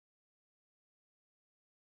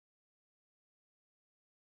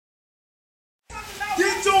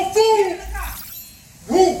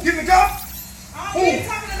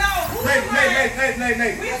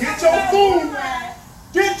Nay. Get your food.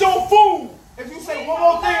 Get your food. If you say one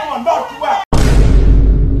more thing, I'm gonna knock you out.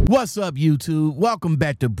 What's up, YouTube? Welcome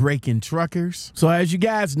back to Breaking Truckers. So as you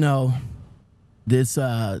guys know, this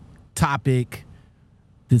topic,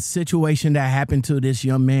 the situation that happened to this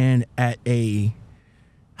young man at a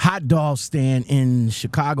hot dog stand in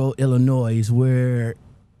Chicago, Illinois, where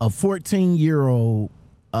a 14-year-old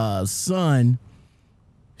son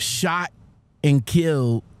shot and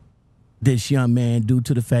killed this young man due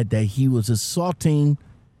to the fact that he was assaulting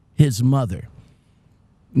his mother.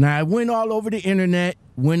 Now, it went all over the internet,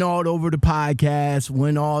 went all over the podcast,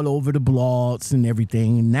 went all over the blogs and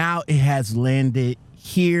everything. Now it has landed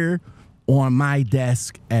here on my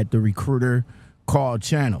desk at the Recruiter Call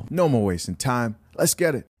channel. No more wasting time. Let's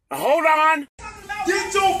get it. Hold on.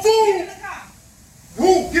 Get your food.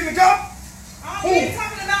 Who? Get the cop? Who? Nay.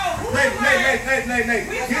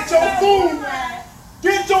 Get your food.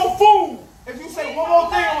 Get your food. If you say one more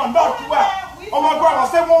thing, I'm gonna knock you out. Oh my grandma,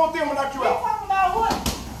 say one more thing, I'm gonna knock you out.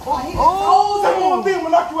 Say one more thing, I'm gonna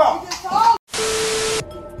knock you out.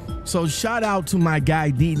 So shout out to my guy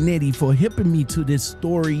D Nitty for hipping me to this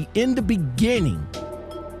story in the beginning,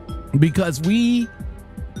 because we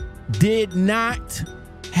did not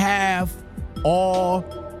have all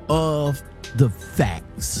of the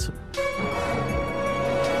facts.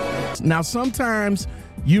 Now, sometimes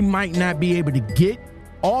you might not be able to get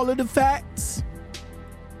all of the facts,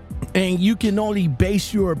 and you can only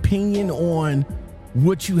base your opinion on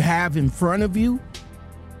what you have in front of you.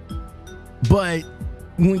 But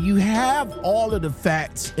when you have all of the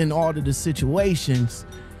facts in all of the situations,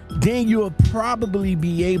 then you'll probably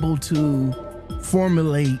be able to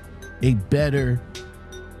formulate a better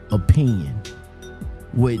opinion,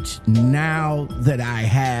 which now that I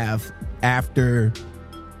have, after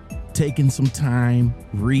taking some time,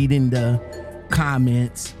 reading the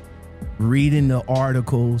comments, reading the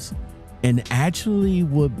articles, and actually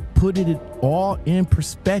would put it all in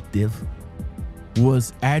perspective,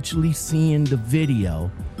 was actually seeing the video.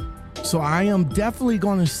 So I am definitely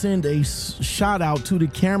going to send a shout out to the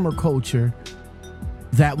camera culture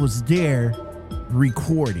that was there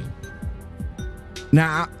recording.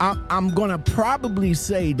 Now, I'm going to probably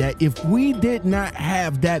say that if we did not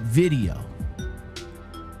have that video,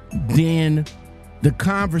 then the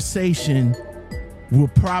conversation will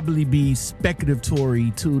probably be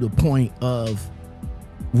speculatory to the point of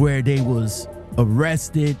where they was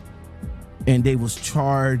arrested and they was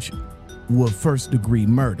charged with first-degree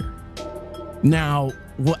murder. Now,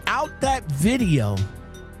 without that video,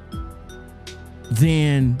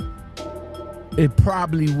 then it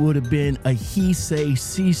probably would have been a he say,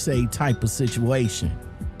 she say type of situation.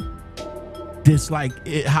 Just like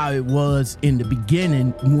how it was in the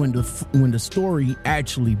beginning when the story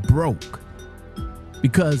actually broke.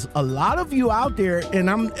 Because a lot of you out there, and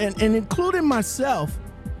including myself,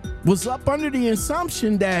 was up under the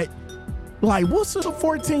assumption that, like, what's a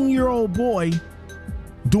 14-year-old boy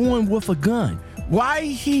doing with a gun? Why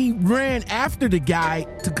he ran after the guy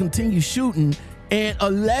to continue shooting, and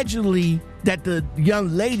allegedly that the young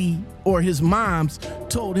lady or his moms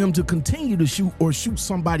told him to continue to shoot or shoot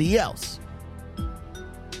somebody else.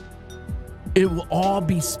 It will all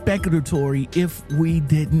be speculatory if we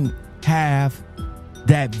didn't have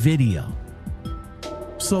that video.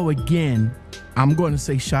 So again, I'm going to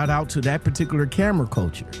say shout out to that particular camera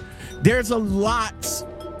culture. There's a lot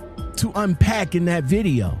to unpack in that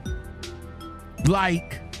video.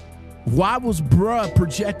 Like, why was bruh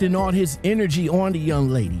projecting all his energy on the young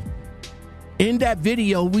lady? In that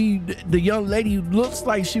video, the young lady looks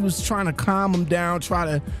like she was trying to calm him down,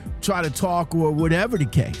 try to talk, or whatever the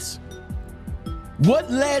case. What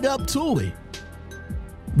led up to it?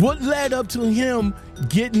 What led up to him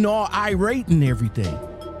getting all irate and everything?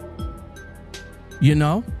 You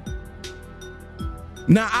know?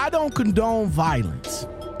 Now, I don't condone violence,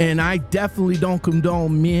 and I definitely don't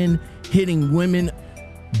condone men hitting women,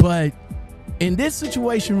 but in this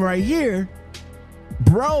situation right here,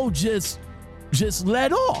 bro just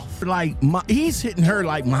let off. Like, he's hitting her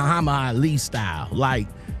like Muhammad Ali style, like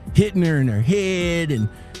hitting her in her head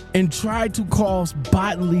and tried to cause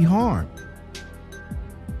bodily harm.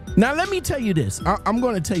 Now, let me tell you this. I'm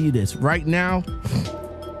going to tell you this right now.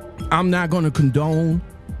 I'm not going to condone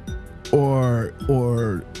or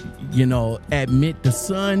admit the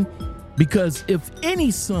son, because if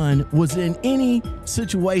any son was in any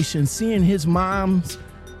situation seeing his mom's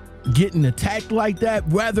getting attacked like that,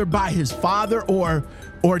 whether by his father or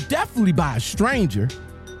definitely by a stranger,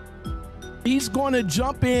 he's going to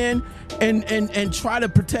jump in and try to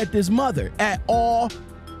protect his mother at all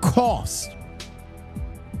costs.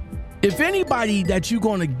 If anybody that you're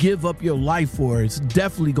going to give up your life for, it's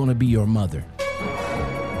definitely going to be your mother.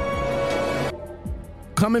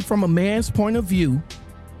 Coming from a man's point of view,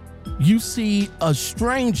 you see a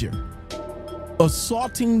stranger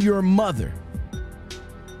assaulting your mother.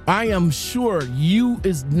 I am sure you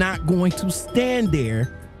is not going to stand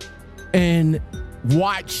there and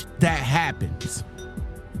watch that happen.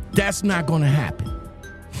 That's not going to happen.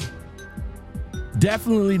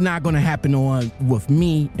 Definitely not going to happen with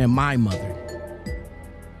me and my mother.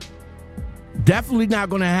 Definitely not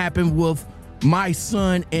going to happen with my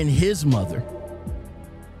son and his mother.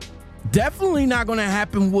 Definitely not going to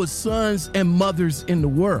happen with sons and mothers in the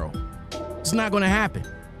world. It's not going to happen.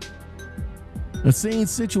 I've seen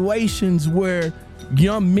situations where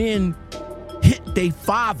young men hit their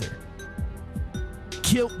father,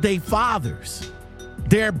 killed their fathers,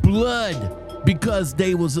 their blood, because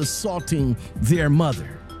they was assaulting their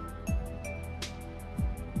mother.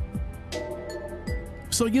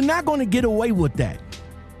 So you're not going to get away with that.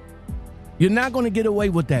 You're not going to get away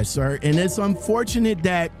with that, sir. And it's unfortunate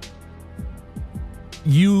that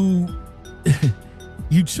you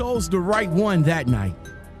chose the right one that night.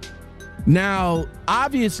 Now,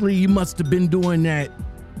 obviously, you must have been doing that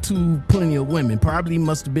to plenty of women. Probably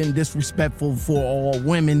must have been disrespectful for all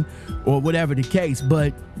women or whatever the case,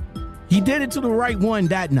 but he did it to the right one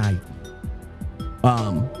that night.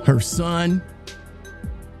 Her son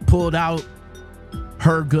pulled out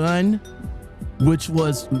her gun, which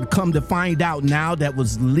was, come to find out now, that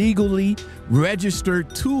was legally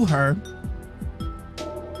registered to her.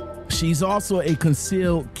 She's also a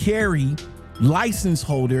concealed carry license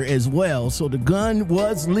holder as well, so the gun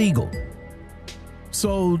was legal.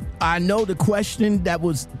 So I know the question that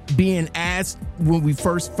was being asked when we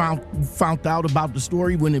first found out about the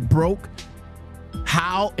story, when it broke,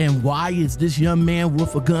 how and why is this young man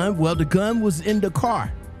with a gun? Well, the gun was in the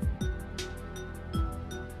car.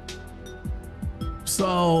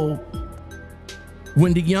 So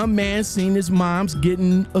when the young man seen his mom's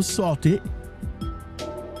getting assaulted,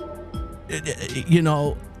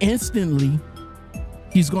 instantly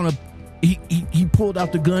he pulled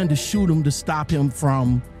out the gun to shoot him, to stop him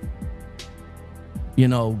from,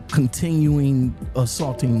 continuing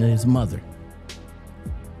assaulting his mother.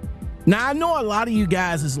 Now, I know a lot of you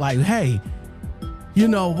guys is like, hey,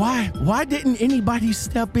 why didn't anybody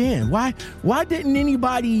step in? Why didn't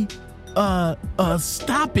anybody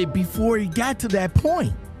stop it before he got to that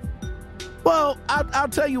point? Well, I'll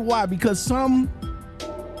tell you why. Because some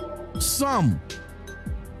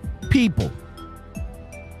people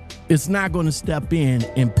is not going to step in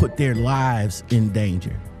and put their lives in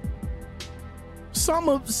danger. Some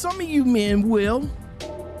of you men will.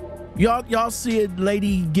 Y'all see a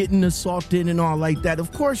lady getting assaulted and all like that.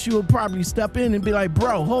 Of course, you'll probably step in and be like,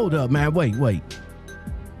 bro, hold up, man. Wait.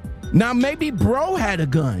 Now, maybe bro had a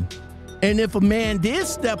gun. And if a man did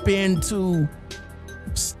step in to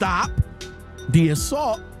stop the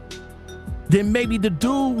assault, then maybe the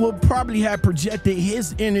dude would probably have projected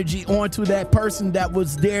his energy onto that person that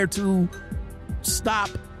was there to stop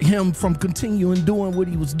him from continuing doing what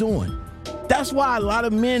he was doing. That's why a lot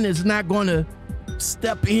of men is not going to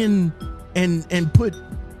step in and put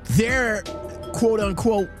their quote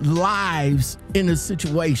unquote lives in a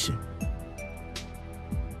situation.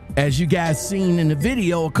 As you guys seen in the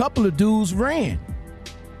video, a couple of dudes ran.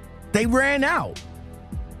 They ran out.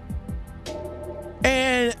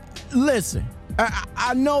 And listen,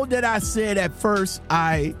 I know that I said at first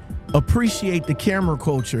I appreciate the camera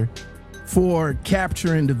culture for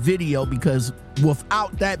capturing the video, because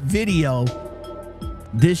without that video,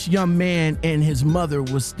 this young man and his mother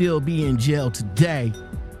would still be in jail today.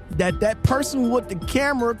 That person with the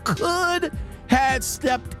camera could have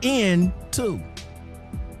stepped in too.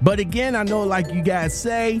 But again, I know, like you guys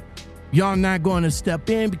say, y'all not going to step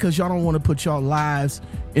in because y'all don't want to put y'all lives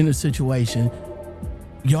in a situation.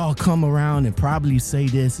 Y'all come around and probably say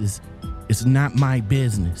this is, it's not my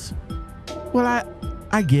business. Well,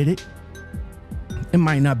 I get it. It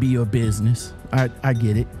might not be your business. I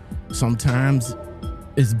get it. Sometimes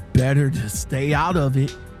it's better to stay out of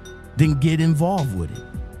it than get involved with it.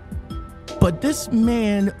 But this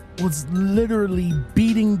man was literally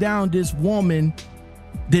beating down this woman,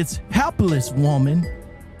 this helpless woman,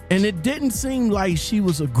 and it didn't seem like she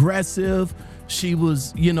was aggressive. She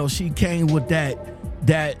was, she came with that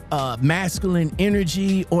masculine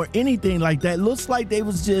energy or anything like that. Looks like they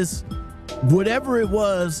was just, whatever it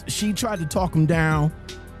was, she tried to talk him down.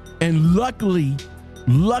 And luckily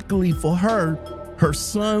for her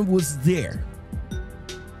son was there.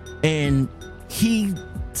 And he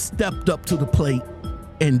stepped up to the plate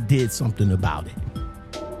and did something about it.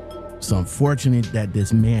 It's unfortunate that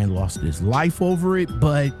this man lost his life over it,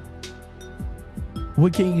 but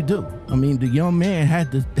what can you do? I mean, the young man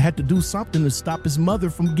had to do something to stop his mother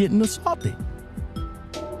from getting assaulted.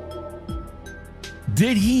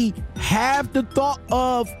 Did he have the thought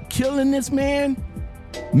of killing this man?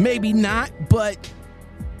 Maybe not, but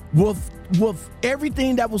with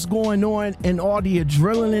everything that was going on and all the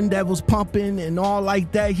adrenaline that was pumping and all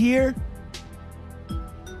like that here,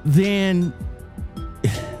 then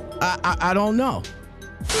I don't know.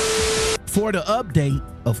 For the update,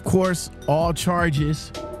 of course, all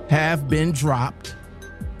charges have been dropped.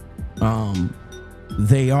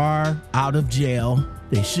 They are out of jail.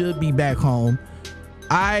 They should be back home.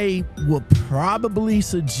 I would probably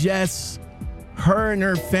suggest her and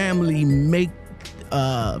her family make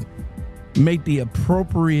the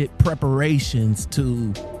appropriate preparations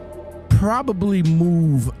to probably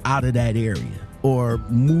move out of that area or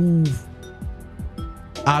move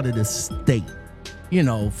out of the state, you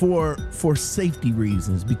know, for safety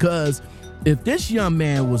reasons. Because if this young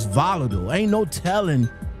man was volatile, ain't no telling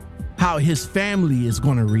how his family is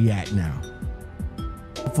going to react now.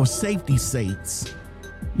 For safety's sakes,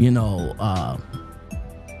 you know,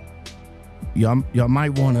 y'all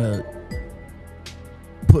might want to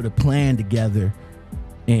put a plan together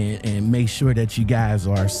and make sure that you guys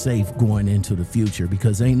are safe going into the future,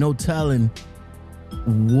 because ain't no telling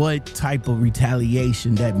what type of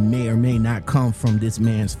retaliation that may or may not come from this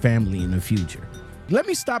man's family in the future. Let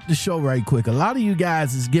me stop the show right quick. A lot of you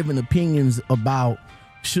guys is giving opinions about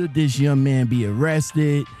should this young man be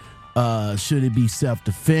arrested, should it be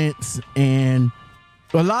self-defense, and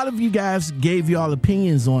a lot of you guys gave y'all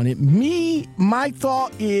opinions on it. My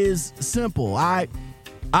thought is simple. I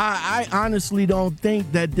honestly don't think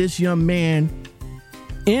that this young man,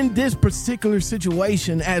 in this particular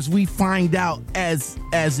situation, as we find out as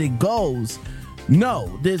it goes,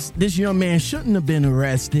 no, this young man shouldn't have been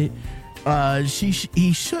arrested.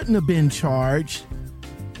 He shouldn't have been charged,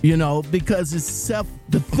 you know, because it's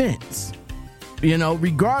self-defense. You know,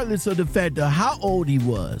 regardless of the fact of how old he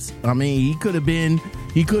was. I mean, he could have been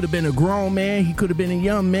a grown man, he could have been a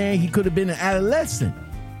young man, he could have been an adolescent.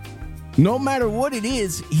 No matter what it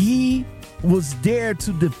is, he was there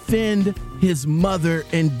to defend his mother,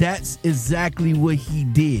 and that's exactly what he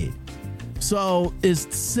did. So it's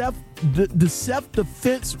the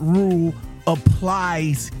self-defense rule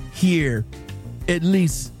applies here, at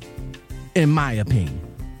least in my opinion.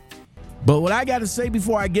 But what I got to say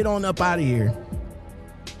before I get on up out of here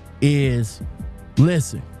is,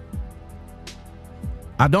 listen,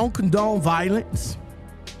 I don't condone violence.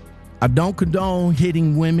 I don't condone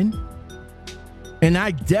hitting women. And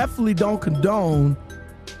I definitely don't condone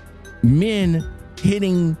men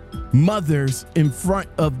hitting mothers in front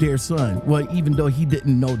of their son. Well, even though he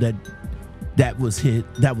didn't know that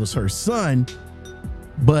was her son.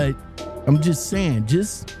 But I'm just saying,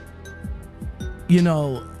 you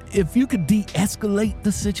know, if you could de-escalate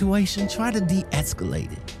the situation, try to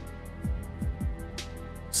de-escalate it.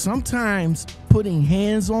 Sometimes putting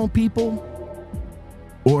hands on people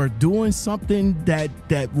or doing something that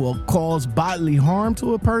will cause bodily harm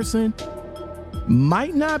to a person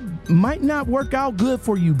might not work out good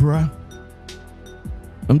for you, bruh.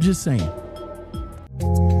 I'm just saying.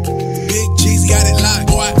 Big G's got it locked,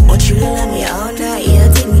 boy. Want you to love me all night,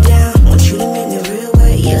 yeah, take me down. Want you to make me real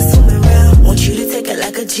wet, yeah, swim around. Want you to take it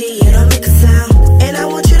like a G, yeah, don't make a sound. And I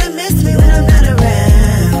want you